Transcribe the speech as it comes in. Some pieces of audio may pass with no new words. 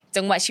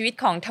จังหวะชีวิต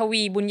ของท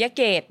วีบุญยเ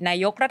กตนา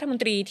ยกรัฐมน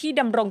ตรีที่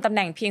ดำรงตำแห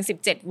น่งเพียง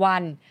17วั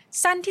น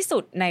สั้นที่สุ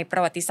ดในปร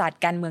ะวัติศาสต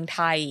ร์การเมืองไท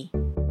ย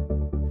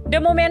The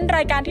Moment ร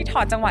ายการที่ถ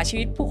อดจังหวะชี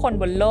วิตผู้คน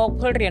บนโลกเ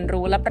พื่อเรียน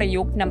รู้และประ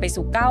ยุกต์นำไป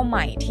สู่ก้าวให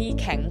ม่ที่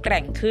แข็งแก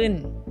ร่งขึ้น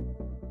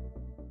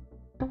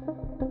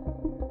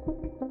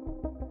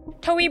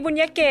ทวีบุญ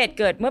ยเกต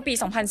เกิดเมื่อปี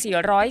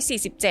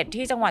 2447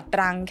 ที่จังหวัดต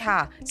รังค่ะ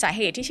สาเ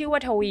หตุที่ชื่อว่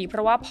าทวีเพร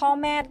าะว่าพ่อ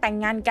แม่แต่ง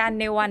งานกัน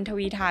ในวันท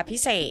วีทาภิ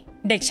เษก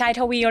เด็กชาย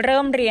ทวีเ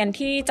ริ่มเรียน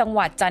ที่จังห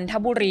วัดจันท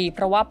บุรีเพ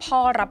ราะว่าพ่อ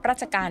รับรา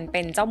ชการเ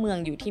ป็นเจ้าเมือง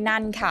อยู่ที่นั่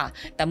นค่ะ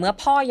แต่เมื่อ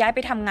พ่อย้ายไป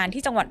ทำงาน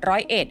ที่จังหวัด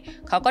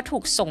101เขาก็ถู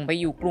กส่งไป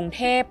อยู่กรุงเ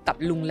ทพกับ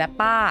ลุงและ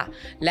ป้า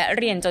และ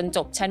เรียนจนจ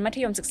บชั้นมัธ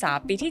ยมศึกษา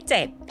ปีที่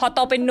7พอโต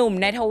เป็นหนุ่ม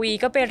นายทวี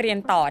ก็ไปเรียน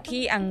ต่อ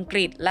ที่อังก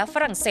ฤษและฝ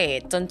รั่งเศส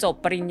จนจบ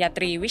ปริญญาต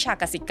รีวิชา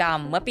กสิกรรม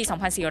เมื่อปี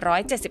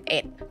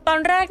 2471 ตอน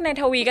แรกนาย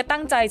ทวีก็ตั้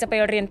งใจจะไป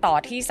เรียนต่อ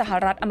ที่สห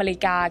รัฐอเมริ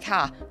กาค่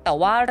ะแต่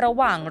ว่าระ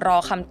หว่างรอ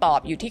คำตอบ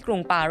อยู่ที่กรุง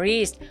ปารี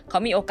สเขา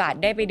มีโอกาส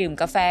ได้ไปดื่ม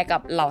กาแฟกั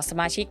บเหล่าส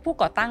มาชิกผู้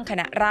ก่อตั้งค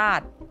ณะรา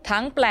ษฎรทั้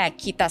งแปลก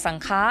ขิตสัง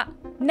ฆะ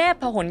แนบ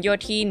พหลโย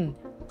ธิน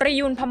ประ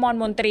ยูรพมร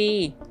มนตรี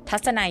ทั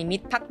ศนัยมิ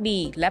ตรภักดี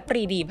และป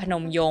รีดีพน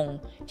มยงค์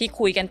ที่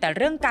คุยกันแต่เ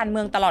รื่องการเมื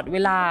องตลอดเว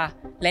ลา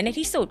และใน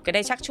ที่สุดก็ไ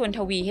ด้ชักชวนท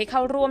วีให้เข้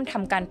าร่วมท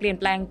ำการเปลี่ยน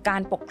แปลงกา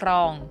รปกคร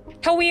อง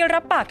ทวีรั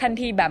บปากทัน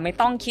ทีแบบไม่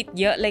ต้องคิด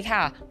เยอะเลยค่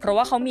ะเพราะ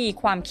ว่าเขามี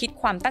ความคิด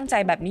ความตั้งใจ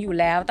แบบนี้อยู่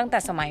แล้วตั้งแต่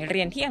สมัยเ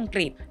รียนที่อังก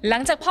ฤษหลั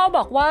งจากพ่อบ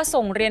อกว่า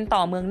ส่งเรียนต่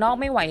อเมืองนอก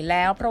ไม่ไหวแ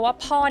ล้วเพราะว่า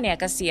พ่อเนี่ย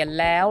เกษียณ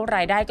แล้วร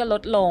ายได้ก็ล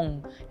ดลง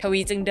ทวี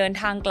จึงเดิน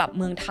ทางกลับ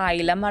เมืองไทย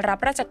และมารับ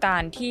ราชกา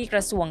รที่กร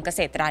ะทรวงเกษ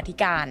ตราธิ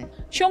การ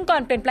ช่วงก่อ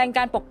นเปลี่ยนแปลงก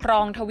ารปกครอ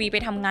งทวีไป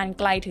ทำงาน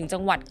ไกลถึงจั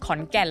งหวัดขอ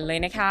นแก่นเลย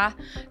นะคะ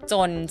จ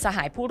นสห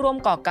ายผู้ร่วม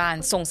ก่อการ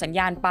ส่งสัญญ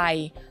าณไป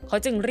เขา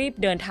จึงรีบ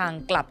เดินทาง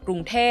กลับกรุง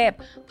เทพ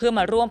เพื่อม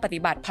าร่วมปฏิ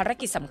บัติภาร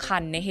กิจสำคั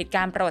ญในเหตุก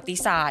ารณ์ประวัติ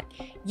ศาสตร์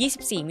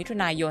 24 มิถุ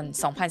นายน 2475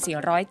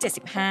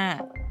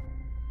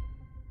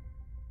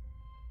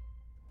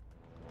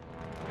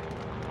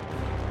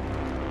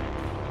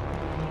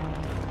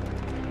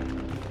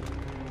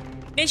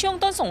ในช่วง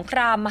ต้นสงคร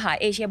ามมหา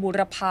เอเชียบู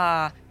รพา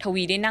ท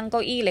วีได้นั่งเก้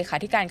าอี้เลขา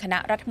ธิการคณะ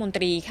รัฐมนต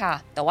รีค่ะ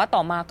แต่ว่าต่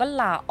อมาก็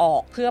ลาออ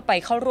กเพื่อไป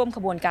เข้าร่วมข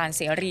บวนการเ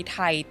สรีไท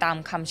ยตาม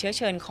คำเชื้อเ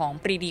ชิญของ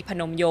ปรีดีพ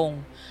นมยงค์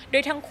โด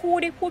ยทั้งคู่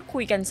ได้พูดคุ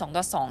ยกัน2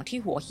 ต่อ 2ที่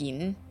หัวหิน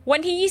วัน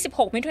ที่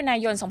 26 มิถุนา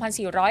ยน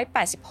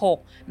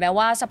 2486 แม้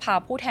ว่าสภา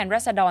ผู้แทนร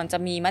าษฎรจะ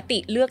มีมติ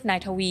เลือกนาย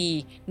ทวี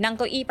นั่งเ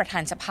ก้าอี้ประธา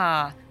นสภา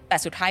แ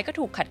ต่สุดท้ายก็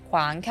ถูกขัดขว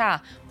างค่ะ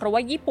เพราะว่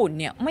าญี่ปุ่น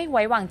เนี่ยไม่ไ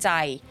ว้วางใจ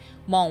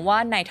มองว่า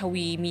นายท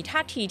วีมีท่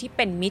าทีที่เ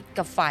ป็นมิตร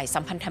กับฝ่ายสั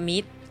มพันธมิ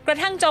ตรกระ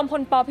ทั่งจอมพ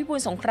ลป.พิบูล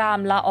สงคราม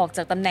ลาออกจ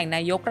ากตำแหน่งน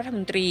ายกรัฐม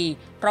นตรี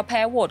เพราะแพ้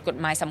โหวตกฎ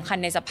หมายสำคัญ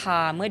ในสภา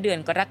เมื่อเดือน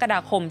กรกฎา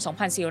คม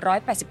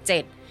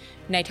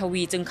 2487 นายท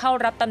วีจึงเข้า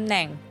รับตำแห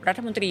น่งรั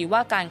ฐมนตรีว่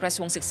าการกระท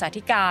รวงศึกษา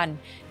ธิการ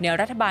ใน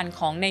รัฐบาลข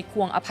องนายค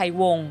วงอภัย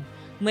วงศ์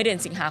เมื่อเดือน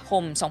สิงหาค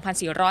ม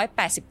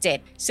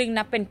 2487 ซึ่ง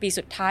นับเป็นปี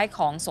สุดท้ายข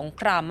องสง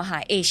ครามมหา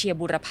เอเชีย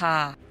บูรพา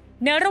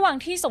ในระหว่าง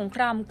ที่สงค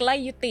รามใกล้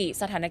ยุติ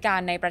สถานการ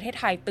ณ์ในประเทศ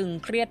ไทยตึง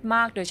เครียดม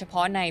ากโดยเฉพ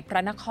าะในพร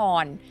ะนค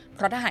รเพ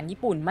ราะทหารญี่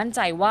ปุ่นมั่นใจ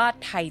ว่า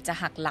ไทยจะ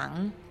หักหลัง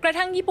กระ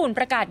ทั่งญี่ปุ่นป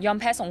ระกาศยอม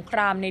แพ้สงคร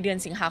ามในเดือน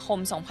สิงหาคม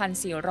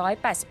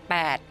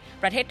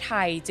 2488 ประเทศไท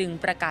ยจึง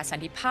ประกาศสัน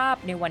ติภาพ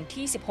ในวัน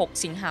ที่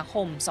 16 สิงหาค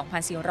ม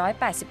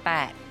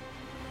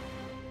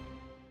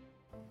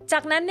 2488 จา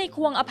กนั้นในค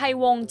วงอภัย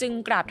วงศ์จึง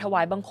กราบถว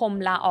ายบังคม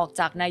ลาออก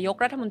จากนายก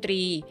รัฐมนต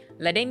รี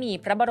และได้มี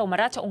พระบรม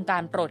ราชโองกา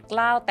รโปรดเก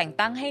ล้าแต่ง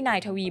ตั้งให้นาย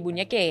ทวีบุญ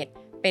ยเกต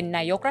เป็นน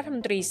ายกรัฐม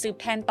นตรีสืบ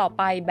แทนต่อไ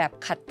ปแบบ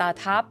ขัดตา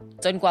ทัพ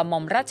จนกว่าหม่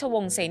อมราชว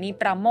งศ์เสนี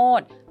ปราโม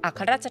ชอัค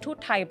รราชทูต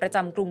ไทยประจ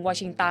ำกรุงวอ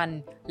ชิงตัน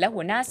และ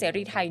หัวหน้าเส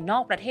รีไทยนอ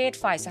กประเทศ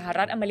ฝ่ายสห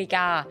รัฐอเมริก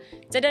า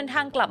จะเดินท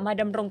างกลับมา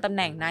ดำรงตำแ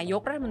หน่งนาย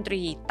กรัฐมนต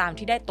รีตาม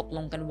ที่ได้ตกล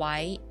งกันไว้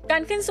กา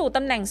รขึ้นสู่ต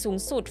ำแหน่งสูง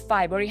สุดฝ่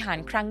ายบริหาร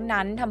ครั้ง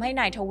นั้นทำให้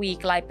นายทวี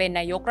กลายเป็น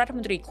นายกรัฐม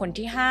นตรีคน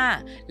ที่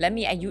5และ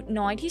มีอายุ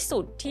น้อยที่สุ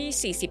ด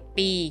ที่40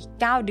ปี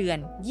9เดือน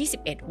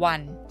21วัน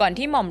ก่อน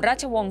ที่หม่อมรา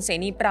ชวงศ์เส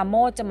นีปราโม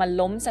ชจะมา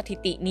ล้มสถิ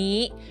ตินี้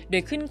โด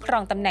ยขึ้นครอ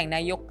งตำแหน่งน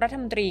ายกรัฐ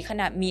มนตรีข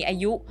ณะมีอา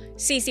ยุ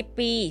40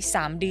ปี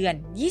3เดือน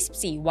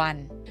24วัน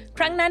ค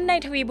รั้งนั้นนาย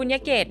ทวีบุญย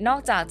เกตนอก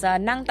จากจะ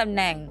นั่งตำแ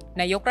หน่ง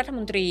นายกรัฐม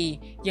นตรี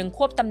ยังค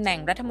วบตำแหน่ง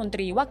รัฐมนต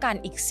รีว่าการ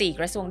อีก4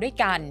กระทรวงด้วย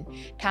กัน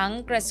ทั้ง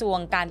กระทรวง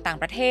การต่าง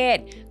ประเทศ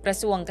กระ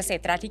ทรวงเกษ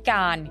ตรธิก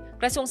าร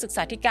กระทรวงศึกษ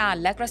าธิการ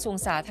และกระทรวง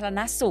สาธารณ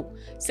สุข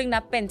ซึ่งนั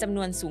บเป็นจำน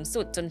วนสูง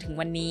สุดจนถึง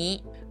วันนี้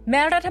แ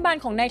ม้รัฐบาล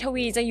ของนายท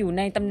วีจะอยู่ใ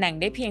นตำแหน่ง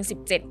ได้เพียง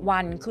17วั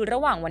นคือระ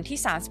หว่างวันที่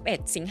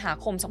31สิงหา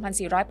คม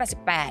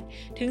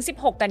 2488 ถึง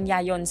 16 กันยา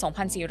ยน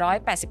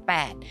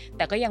 2488 แ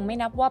ต่ก็ยังไม่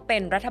นับว่าเป็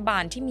นรัฐบา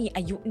ลที่มีอ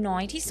ายุน้อ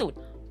ยที่สุด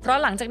เพราะ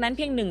หลังจากนั้นเ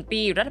พียง1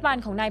ปีรัฐบาล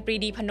ของนายปรี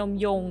ดีพนม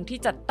ยงค์ที่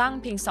จัดตั้ง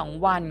เพียง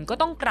2วันก็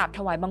ต้องกราบถ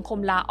วายบังค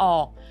มลาออ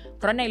ก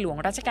เพราะในหลวง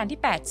รัชกาลที่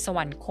8สว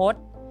รรคต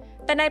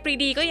แต่นายปรี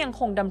ดีก็ยัง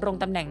คงดำรง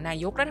ตำแหน่งนา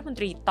ยกรัฐมนต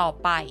รีต่อ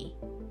ไป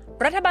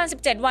รัฐบาล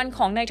17วันข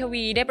องนายท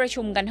วีได้ประ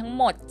ชุมกันทั้ง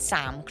หมด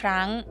3ค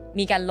รั้ง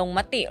มีการลงม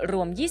ติร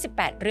วม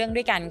28เรื่อง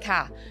ด้วยกันค่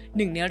ะห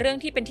นึ่งในเรื่อง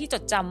ที่เป็นที่จ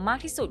ดจำมาก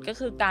ที่สุดก็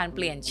คือการเป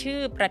ลี่ยนชื่อ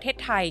ประเทศ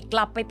ไทยก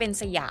ลับไปเป็น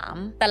สยาม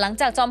แต่หลัง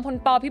จากจอมพล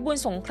ป.พิบูล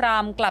สงครา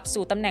มกลับ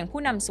สู่ตำแหน่ง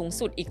ผู้นำสูง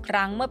สุดอีกค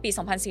รั้งเมื่อปี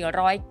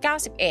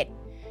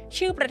 2491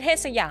 ชื่อประเทศ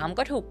สยาม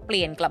ก็ถูกเป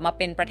ลี่ยนกลับมาเ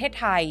ป็นประเทศ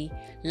ไทย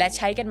และใ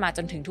ช้กันมาจ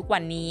นถึงทุกวั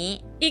นนี้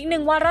อีกหนึ่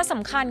งวาระส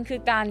ำคัญคื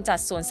อการจัด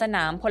สวนสน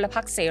ามพลพร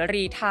รคเส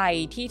รีไทย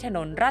ที่ถน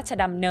นราช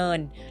ดำเนิน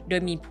โด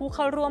ยมีผู้เ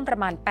ข้าร่วมประ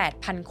มาณ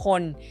 8,000 ค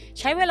น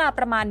ใช้เวลาป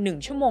ระมาณ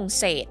1ชั่วโมง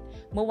เศษ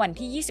เมื่อวัน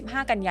ที่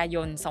 25 กันยาย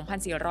น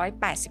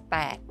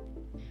 2488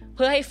เ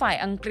พื่อให้ฝ่าย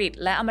อังกฤษ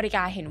และอเมริก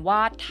าเห็นว่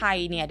าไทย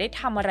ได้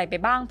ทำอะไรไป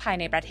บ้างภาย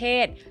ในประเท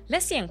ศและ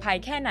เสี่ยงภัย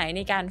แค่ไหนใ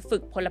นการฝึ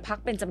กพลพรรค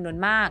เป็นจำนวน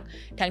มาก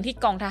ทั้งที่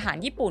กองทหาร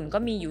ญี่ปุ่นก็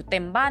มีอยู่เต็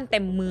มบ้านเต็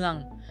มเมือง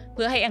เ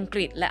พื่อให้อังก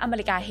ฤษและอเม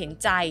ริกาเห็น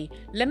ใจ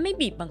และไม่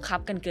บีบบังคับ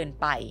กันเกิน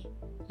ไป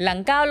หลัง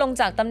ก้าวลง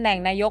จากตำแหน่ง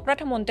นายกรั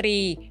ฐมนตรี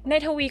นาย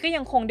ทวีก็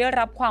ยังคงได้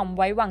รับความไ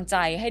ว้วางใจ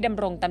ให้ด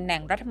ำรงตำแหน่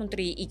งรัฐมนต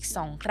รีอีก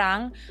2 ครั้ง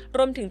ร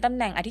วมถึงตำแ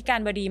หน่งอธิการ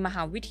บดีมห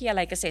าวิทยา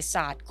ลัยเกษตรศ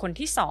าสตร์คน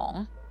ที่2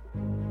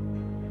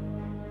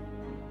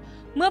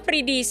เมื่อปรี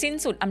ดีสิ้น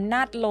สุดอำน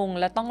าจลง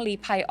และต้องลี้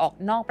ภัยออก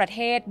นอกประเท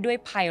ศด้วย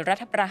ภัยรั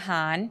ฐประห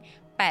าร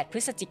8 พฤ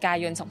ศจิกา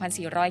ยน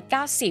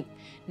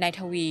 2490นาย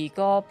ทวี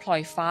ก็พลอ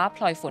ยฟ้าพ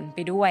ลอยฝนไป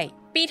ด้วย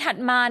ปีถัด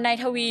มานาย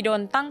ทวีโด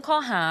นตั้งข้อ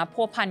หา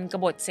พัวพันก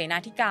บฏเสนา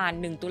ธิการ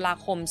1 ตุลา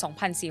คม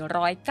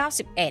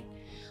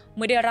 2491เ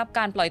มื่อได้รับก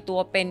ารปล่อยตัว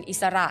เป็นอิ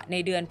สระใน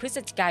เดือนพฤศ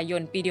จิกาย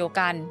นปีเดียว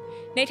กัน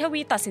นายท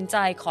วีตัดสินใจ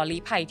ขอ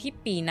ลี้ภัยที่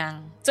ปีนัง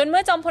จนเ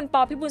มื่อจอมพลป.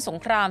พิบูลสง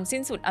ครามสิ้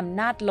นสุดอำ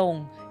นาจลง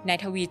นาย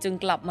ทวีจึง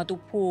กลับมาตุ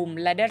ภูมิ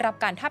และได้รับ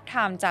การทาบท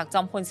ามจากจ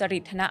อมพลสฤ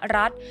ษดิ์ธน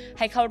รัตน์ใ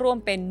ห้เข้าร่วม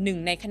เป็นหนึ่ง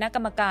ในคณะกร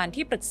รมการ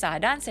ที่ปรึกษา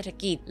ด้านเศรษฐ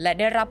กิจและ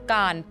ได้รับก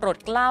ารโปรด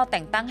เกล้าแ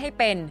ต่งตั้งให้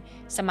เป็น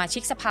สมาชิ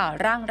กสภา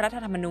ร่างรัฐ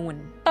ธรรมนูญ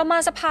ต่อมา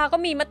สภาก็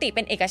มีมติเ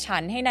ป็นเอกฉั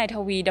นท์ให้นายท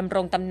วีดำร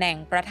งตำแหน่ง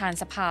ประธาน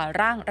สภา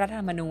ร่างรัฐ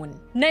ธรรมนูญ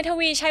นายท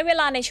วีใช้เว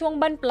ลาในช่วง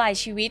บั้นปลาย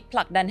ชีวิตผ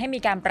ลักดันให้มี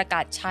การประก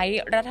าศใช้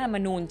รัฐธรรม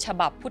นูญฉ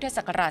บับพุทธ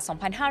ศักราช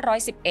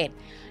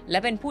 2511 และ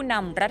เป็นผู้น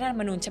ำรัฐธรร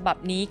มนูญฉบับ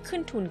นี้ขึ้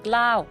นทูลเก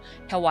ล้า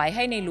ถวายใ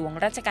ห้ในหลวง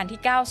รัชกาล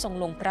ที่ 9 ทรง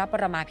ลงพระป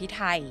ระมาภิไ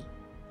ธย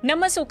น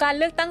ำมาสู่การ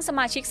เลือกตั้งส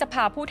มาชิกสภ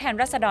าผู้แทน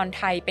ราษฎรไ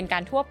ทยเป็นกา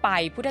รทั่วไป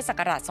พุทธศั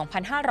กราช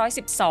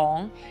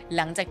 2512 ห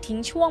ลังจากทิ้ง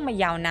ช่วงมา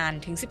ยาวนาน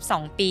ถึง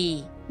 12 ปี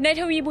นาย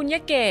ทวีบุญย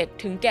เกต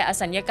ถึงแก่อ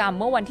สัญญกรรม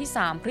เมื่อวันที่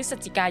 3 พฤศ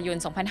จิกายน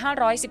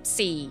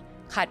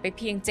 2514 ขาดไปเ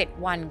พียง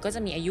 7 วันก็จะ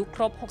มีอายุค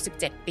รบ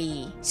 67 ปี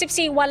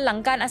 14 วันหลัง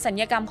การอสัญ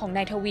ญกรรมของน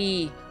ายทวี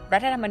รั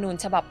ฐธรรมนูญ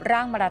ฉบับร่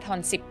างมาราธอน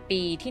 10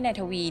 ปีที่นาย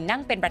ทวีนั่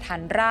งเป็นประธาน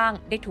ร่าง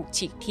ได้ถูก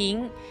ฉีกทิ้ง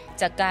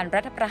จากการ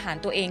รัฐประหาร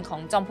ตัวเองขอ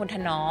งจอมพลถ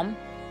นอม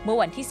เมื่อ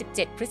วันที่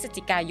 17 พฤศ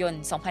จิกายน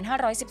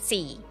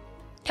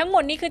 2514 ทั้งหม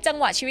ดนี้คือจัง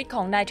หวะชีวิตข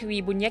องนายทวี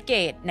บุญยเก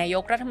ตนาย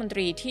กรัฐมนต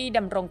รีที่ด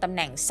ำรงตำแห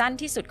น่งสั้น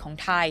ที่สุดของ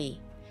ไทย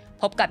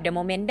พบกับ The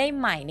Moment ได้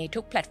ใหม่ในทุ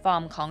กแพลตฟอ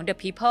ร์มของ The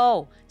People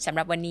สำห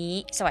รับวันนี้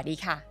สวัสดี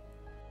ค่ะ